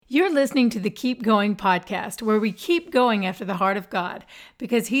You're listening to the Keep Going podcast, where we keep going after the heart of God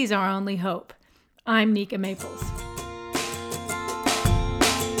because He's our only hope. I'm Nika Maples.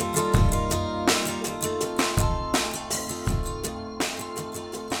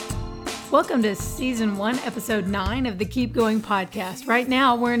 Welcome to Season 1, Episode 9 of the Keep Going podcast. Right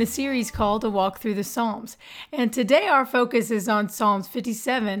now, we're in a series called A Walk Through the Psalms. And today our focus is on Psalms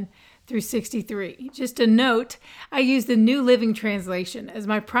 57 through 63. Just a note, I use the New Living Translation as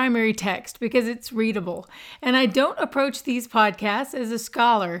my primary text because it's readable. And I don't approach these podcasts as a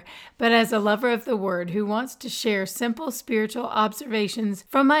scholar, but as a lover of the Word who wants to share simple spiritual observations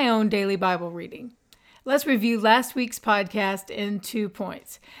from my own daily Bible reading. Let's review last week's podcast in 2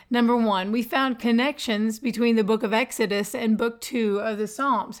 points. Number 1, we found connections between the book of Exodus and book 2 of the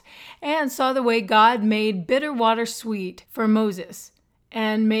Psalms and saw the way God made bitter water sweet for Moses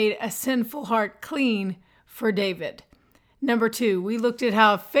and made a sinful heart clean for David. Number 2, we looked at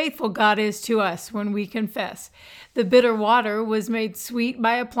how faithful God is to us when we confess. The bitter water was made sweet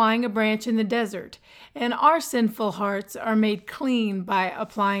by applying a branch in the desert, and our sinful hearts are made clean by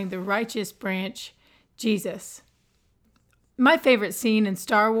applying the righteous branch, Jesus. My favorite scene in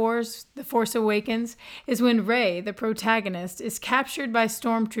Star Wars, The Force Awakens, is when Rey, the protagonist, is captured by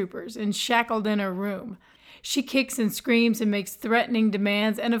stormtroopers and shackled in a room. She kicks and screams and makes threatening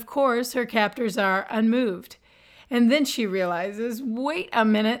demands, and of course, her captors are unmoved. And then she realizes, wait a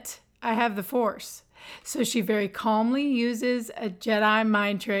minute, I have the Force. So she very calmly uses a Jedi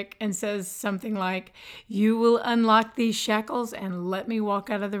mind trick and says something like, "You will unlock these shackles and let me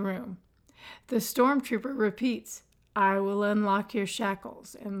walk out of the room." The stormtrooper repeats, "I will unlock your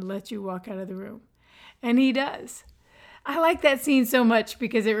shackles and let you walk out of the room." And he does. I like that scene so much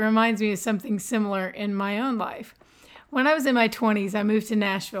because it reminds me of something similar in my own life. When I was in my 20s, I moved to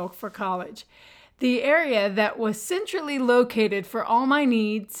Nashville for college. The area that was centrally located for all my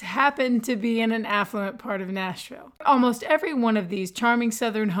needs happened to be in an affluent part of Nashville. Almost every one of these charming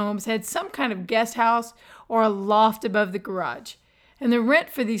southern homes had some kind of guest house or a loft above the garage. And the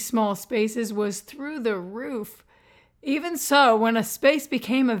rent for these small spaces was through the roof. Even so, when a space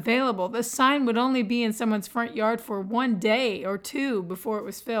became available, the sign would only be in someone's front yard for 1 day or 2 before it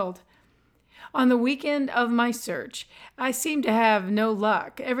was filled. On the weekend of my search, I seemed to have no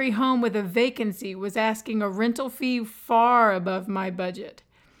luck. Every home with a vacancy was asking a rental fee far above my budget.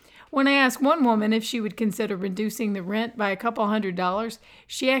 When I asked one woman if she would consider reducing the rent by a couple $100,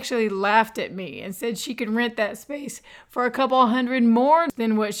 she actually laughed at me and said she could rent that space for a couple $100 more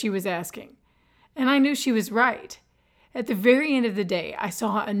than what she was asking. And I knew she was right. At the very end of the day, I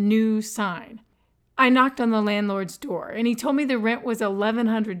saw a new sign. I knocked on the landlord's door, and he told me the rent was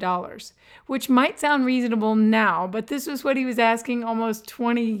 $1,100, which might sound reasonable now, but this was what he was asking almost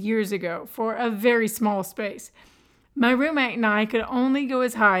 20 years ago for a very small space. My roommate and I could only go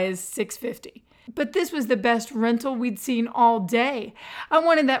as high as $650. But this was the best rental we'd seen all day. I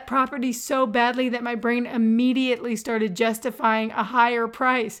wanted that property so badly that my brain immediately started justifying a higher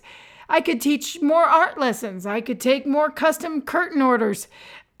price. I could teach more art lessons. I could take more custom curtain orders.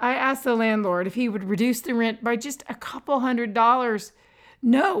 I asked the landlord if he would reduce the rent by just a couple $100.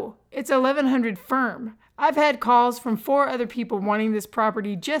 No, it's $1,100 firm. I've had calls from 4 other people wanting this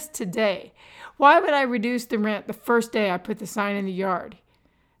property just today. Why would I reduce the rent the first day I put the sign in the yard?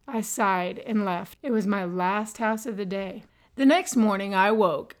 I sighed and left. It was my last house of the day. The next morning I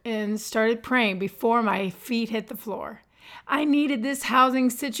woke and started praying before my feet hit the floor. I needed this housing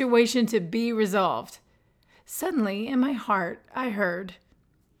situation to be resolved. Suddenly, in my heart, I heard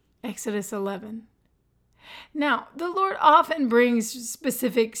Exodus 11. Now, the Lord often brings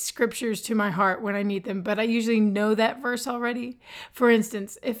specific scriptures to my heart when I need them, but I usually know that verse already. For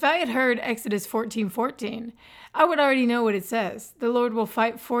instance, if I had heard Exodus 14:14, I would already know what it says. The Lord will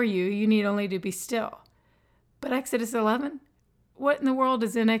fight for you. You need only to be still. But Exodus 11? What in the world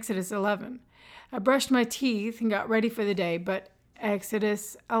is in Exodus 11? I brushed my teeth and got ready for the day, but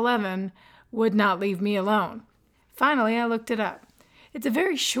Exodus 11 would not leave me alone. Finally, I looked it up. It's a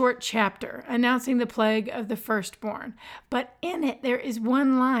very short chapter announcing the plague of the firstborn, but in it there is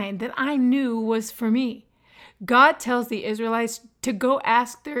one line that I knew was for me. God tells the Israelites to go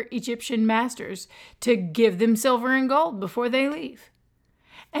ask their Egyptian masters to give them silver and gold before they leave.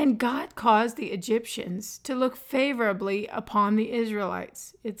 And God caused the Egyptians to look favorably upon the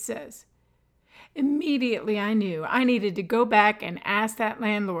Israelites, it says. Immediately I knew I needed to go back and ask that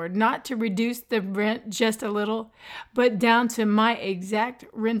landlord not to reduce the rent just a little, but down to my exact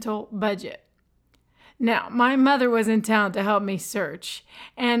rental budget. Now, my mother was in town to help me search,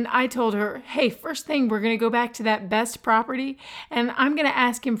 and I told her, hey, first thing, we're going to go back to that best property, and I'm going to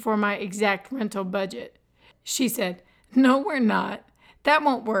ask him for my exact rental budget. She said, no, we're not. That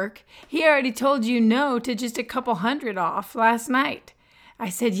won't work. He already told you no to just a couple hundred off last night. I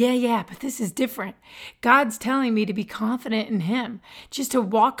said, yeah, but this is different. God's telling me to be confident in him, just to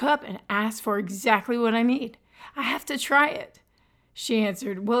walk up and ask for exactly what I need. I have to try it. She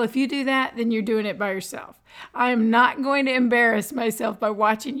answered, well, if you do that, then you're doing it by yourself. I am not going to embarrass myself by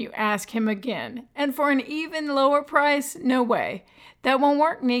watching you ask him again. And for an even lower price, no way. That won't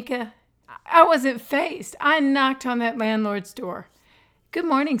work, Nika. I wasn't fazed. I knocked on that landlord's door. Good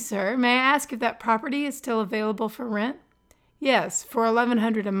morning, sir. May I ask if that property is still available for rent? Yes, for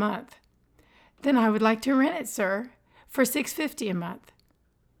 $1,100 a month. Then I would like to rent it, sir, for $650 a month.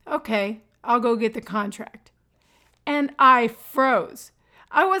 Okay, I'll go get the contract. And I froze.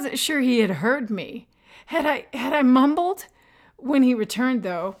 I wasn't sure he had heard me. Had I mumbled? When he returned,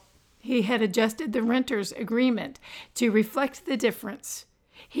 though, he had adjusted the renter's agreement to reflect the difference.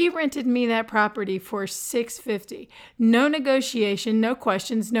 He rented me that property for $650. No negotiation, no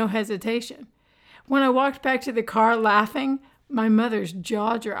questions, no hesitation. When I walked back to the car laughing, my mother's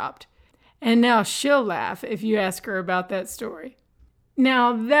jaw dropped. And now she'll laugh if you ask her about that story.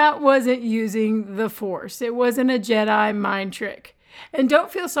 Now, that wasn't using the Force. It wasn't a Jedi mind trick. And don't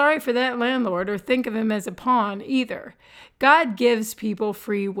feel sorry for that landlord or think of him as a pawn either. God gives people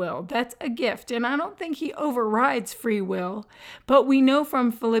free will. That's a gift, and I don't think he overrides free will. But we know from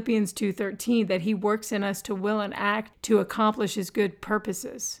Philippians 2:13 that he works in us to will and act to accomplish his good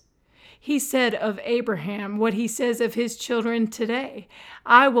purposes. He said of Abraham what he says of his children today,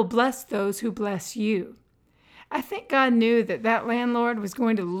 I will bless those who bless you. I think God knew that landlord was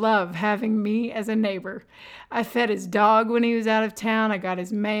going to love having me as a neighbor. I fed his dog when he was out of town. I got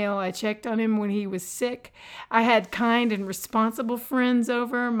his mail. I checked on him when he was sick. I had kind and responsible friends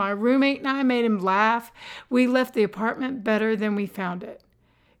over. My roommate and I made him laugh. We left the apartment better than we found it.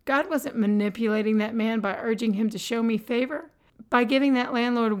 God wasn't manipulating that man by urging him to show me favor. By giving that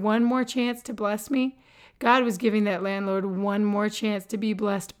landlord one more chance to bless me, God was giving that landlord one more chance to be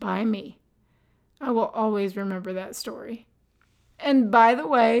blessed by me. I will always remember that story. And by the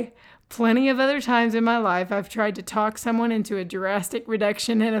way, plenty of other times in my life, I've tried to talk someone into a drastic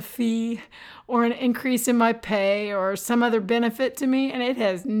reduction in a fee or an increase in my pay or some other benefit to me, and it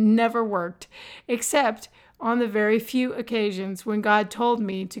has never worked, except on the very few occasions when God told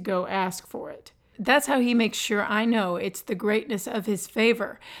me to go ask for it. That's how he makes sure I know it's the greatness of his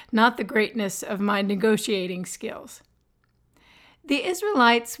favor, not the greatness of my negotiating skills. The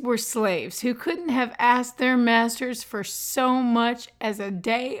Israelites were slaves who couldn't have asked their masters for so much as a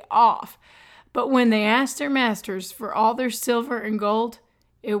day off. But when they asked their masters for all their silver and gold,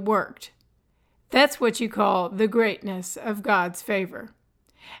 it worked. That's what you call the greatness of God's favor.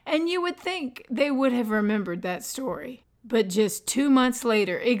 And you would think they would have remembered that story. But just 2 months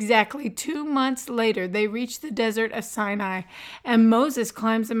later, exactly 2 months later, they reached the desert of Sinai, and Moses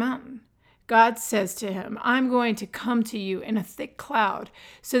climbs the mountain. God says to him, I'm going to come to you in a thick cloud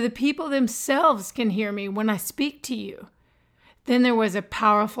so the people themselves can hear me when I speak to you. Then there was a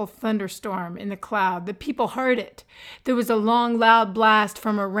powerful thunderstorm in the cloud. The people heard it. There was a long, loud blast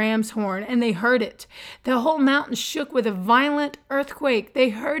from a ram's horn, and they heard it. The whole mountain shook with a violent earthquake. They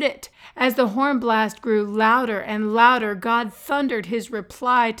heard it. As the horn blast grew louder and louder, God thundered his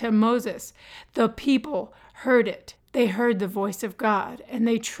reply to Moses. The people heard it. They heard the voice of God, and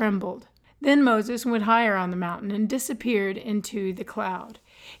they trembled. Then Moses went higher on the mountain and disappeared into the cloud.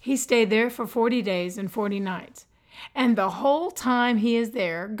 He stayed there for 40 days and 40 nights. And the whole time he is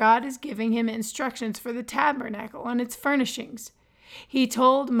there, God is giving him instructions for the tabernacle and its furnishings. He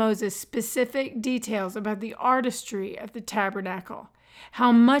told Moses specific details about the artistry of the tabernacle,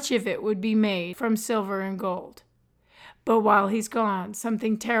 how much of it would be made from silver and gold. But while he's gone,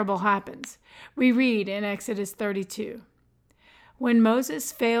 something terrible happens. We read in Exodus 32. When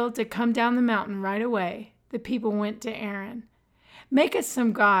Moses failed to come down the mountain right away, the people went to Aaron. Make us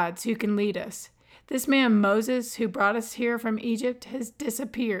some gods who can lead us. This man Moses, who brought us here from Egypt, has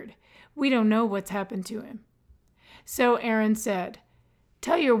disappeared. We don't know what's happened to him. So Aaron said,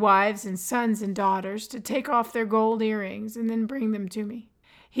 Tell your wives and sons and daughters to take off their gold earrings and then bring them to me.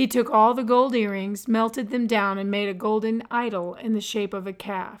 He took all the gold earrings, melted them down, and made a golden idol in the shape of a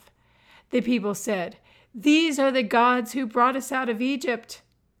calf. The people said, These are the gods who brought us out of Egypt.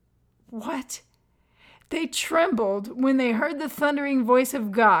 What? They trembled when they heard the thundering voice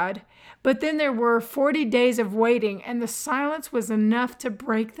of God, but then there were 40 days of waiting, and the silence was enough to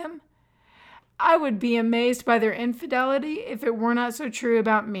break them? I would be amazed by their infidelity if it were not so true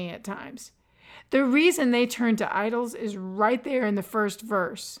about me at times. The reason they turned to idols is right there in the first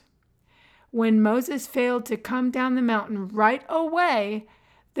verse. When Moses failed to come down the mountain right away,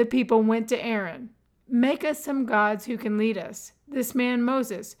 the people went to Aaron. Make us some gods who can lead us. This man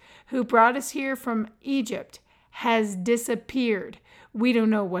Moses, who brought us here from Egypt, has disappeared. We don't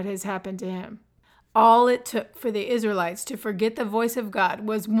know what has happened to him. All it took for the Israelites to forget the voice of God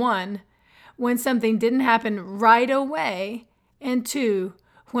was 1, when something didn't happen right away, and 2,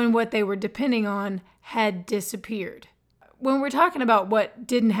 when what they were depending on had disappeared. When we're talking about what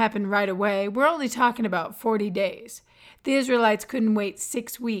didn't happen right away, we're only talking about 40 days. The Israelites couldn't wait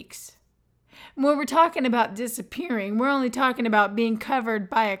 6 weeks. When we're talking about disappearing, we're only talking about being covered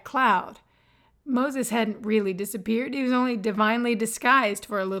by a cloud. Moses hadn't really disappeared. He was only divinely disguised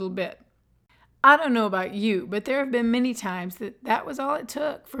for a little bit. I don't know about you, but there have been many times that was all it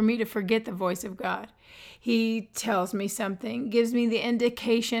took for me to forget the voice of God. He tells me something, gives me the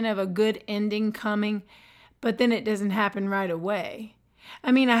indication of a good ending coming, but then it doesn't happen right away.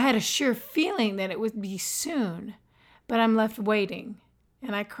 I had a sure feeling that it would be soon, but I'm left waiting,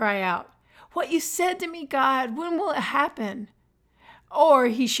 and I cry out, "What you said to me, God, when will it happen?" Or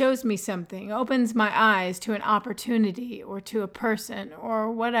he shows me something, opens my eyes to an opportunity or to a person or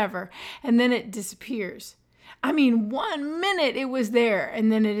whatever, and then it disappears. 1 minute it was there,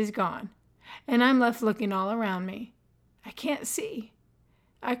 and then it is gone. And I'm left looking all around me. I can't see.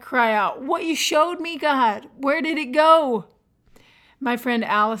 I cry out, "What you showed me, God, where did it go?" My friend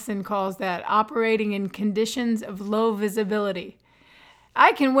Allison calls that operating in conditions of low visibility.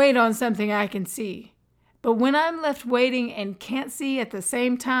 I can wait on something I can see. But when I'm left waiting and can't see at the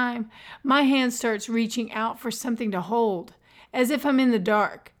same time, my hand starts reaching out for something to hold, as if I'm in the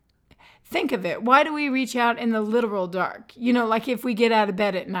dark. Think of it. Why do we reach out in the literal dark? Like if we get out of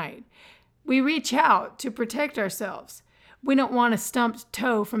bed at night. We reach out to protect ourselves. We don't want a stumped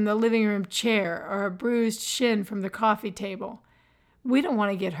toe from the living room chair or a bruised shin from the coffee table. We don't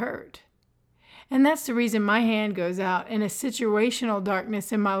want to get hurt. And that's the reason my hand goes out in a situational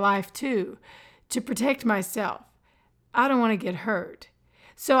darkness in my life too, to protect myself. I don't want to get hurt.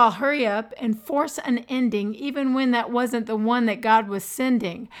 So I'll hurry up and force an ending even when that wasn't the one that God was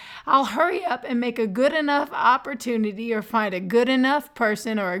sending. I'll hurry up and make a good enough opportunity or find a good enough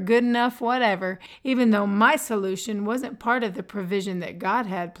person or a good enough whatever, even though my solution wasn't part of the provision that God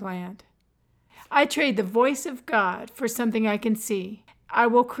had planned. I trade the voice of God for something I can see. I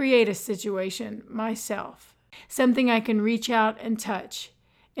will create a situation myself, something I can reach out and touch,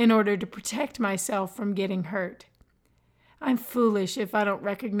 in order to protect myself from getting hurt. I'm foolish if I don't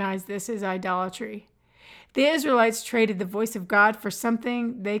recognize this as idolatry. The Israelites traded the voice of God for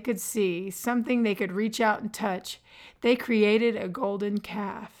something they could see, something they could reach out and touch. They created a golden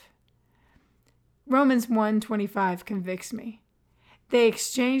calf. Romans 1:25 convicts me. They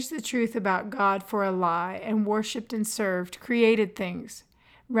exchanged the truth about God for a lie and worshipped and served created things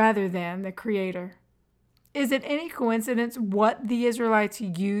rather than the Creator. Is it any coincidence what the Israelites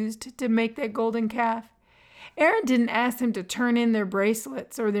used to make that golden calf? Aaron didn't ask them to turn in their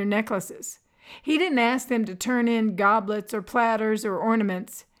bracelets or their necklaces. He didn't ask them to turn in goblets or platters or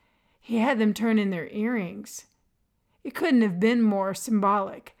ornaments. He had them turn in their earrings. It couldn't have been more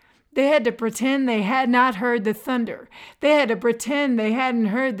symbolic. They had to pretend they had not heard the thunder. They had to pretend they hadn't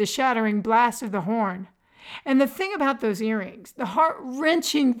heard the shattering blast of the horn. And the thing about those earrings, the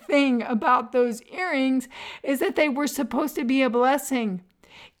heart-wrenching thing about those earrings is that they were supposed to be a blessing.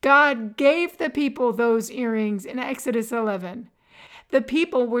 God gave the people those earrings in Exodus 11. The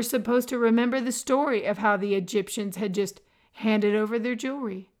people were supposed to remember the story of how the Egyptians had just handed over their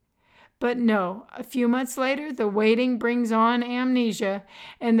jewelry. But no, a few months later, the waiting brings on amnesia,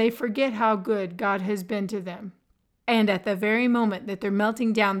 and they forget how good God has been to them. And at the very moment that they're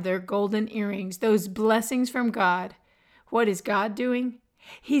melting down their golden earrings, those blessings from God, what is God doing?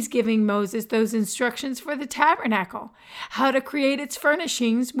 He's giving Moses those instructions for the tabernacle, how to create its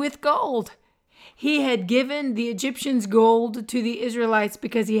furnishings with gold. He had given the Egyptians gold to the Israelites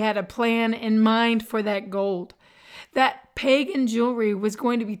because he had a plan in mind for that gold. That pagan jewelry was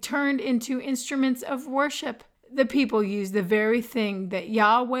going to be turned into instruments of worship. The people used the very thing that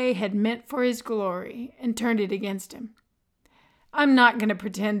Yahweh had meant for his glory and turned it against him. I'm not going to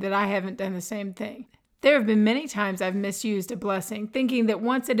pretend that I haven't done the same thing. There have been many times I've misused a blessing, thinking that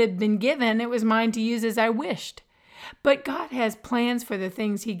once it had been given, it was mine to use as I wished. But God has plans for the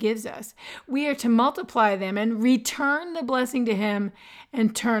things he gives us. We are to multiply them and return the blessing to him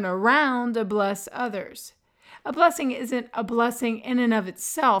and turn around to bless others. A blessing isn't a blessing in and of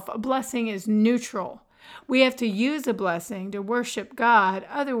itself. A blessing is neutral. We have to use a blessing to worship God,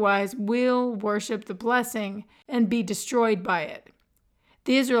 otherwise we'll worship the blessing and be destroyed by it.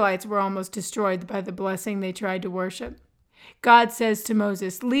 The Israelites were almost destroyed by the blessing they tried to worship. God says to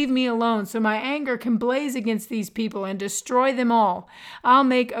Moses, "Leave me alone so my anger can blaze against these people and destroy them all. I'll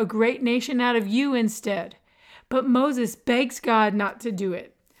make a great nation out of you instead." But Moses begs God not to do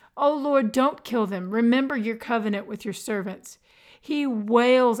it. "Oh Lord, don't kill them. Remember your covenant with your servants." He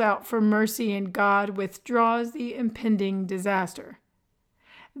wails out for mercy, and God withdraws the impending disaster.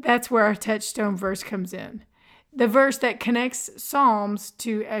 That's where our touchstone verse comes in. The verse that connects Psalms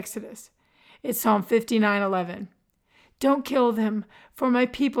to Exodus. It's Psalm 59:11. "Don't kill them, for my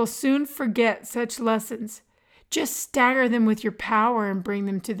people soon forget such lessons. Just stagger them with your power and bring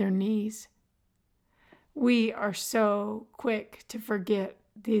them to their knees." We are so quick to forget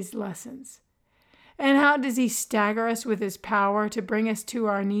these lessons. And how does he stagger us with his power to bring us to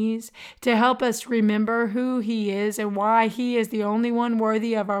our knees, to help us remember who he is and why he is the only one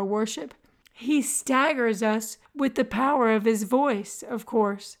worthy of our worship? He staggers us with the power of his voice, of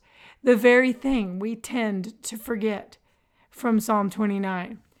course, the very thing we tend to forget. From Psalm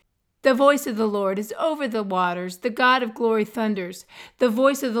 29. "The voice of the Lord is over the waters. The God of glory thunders. The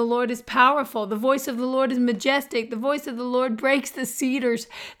voice of the Lord is powerful. The voice of the Lord is majestic. The voice of the Lord breaks the cedars.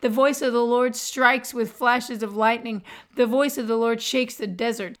 The voice of the Lord strikes with flashes of lightning. The voice of the Lord shakes the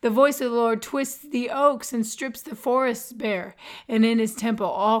desert. The voice of the Lord twists the oaks and strips the forests bare. And in his temple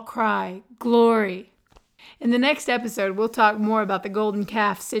all cry, 'Glory.'" In the next episode, we'll talk more about the golden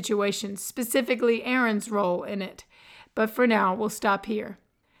calf situation, specifically Aaron's role in it. But for now, we'll stop here.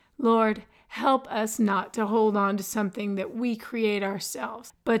 Lord, help us not to hold on to something that we create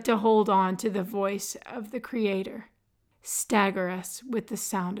ourselves, but to hold on to the voice of the Creator. Stagger us with the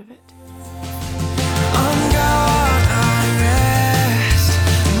sound of it. On God I rest,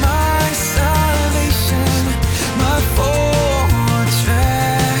 my salvation, my fortress,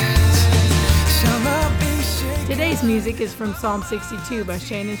 shall not be shaken. Today's music is from Psalm 62 by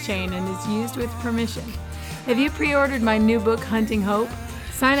Shane & Shane and is used with permission. Have you pre-ordered my new book, Hunting Hope?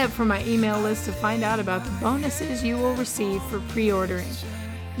 Sign up for my email list to find out about the bonuses you will receive for pre-ordering.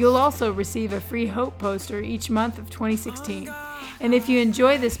 You'll also receive a free Hope poster each month of 2016. And if you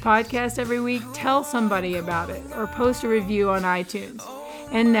enjoy this podcast every week, tell somebody about it or post a review on iTunes.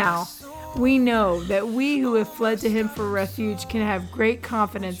 And now, we know that we who have fled to him for refuge can have great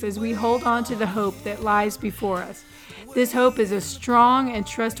confidence as we hold on to the hope that lies before us. This hope is a strong and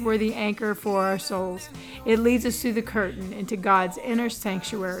trustworthy anchor for our souls. It leads us through the curtain into God's inner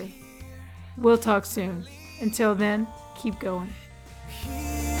sanctuary. We'll talk soon. Until then, keep going.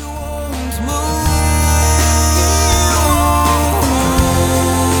 He won't move.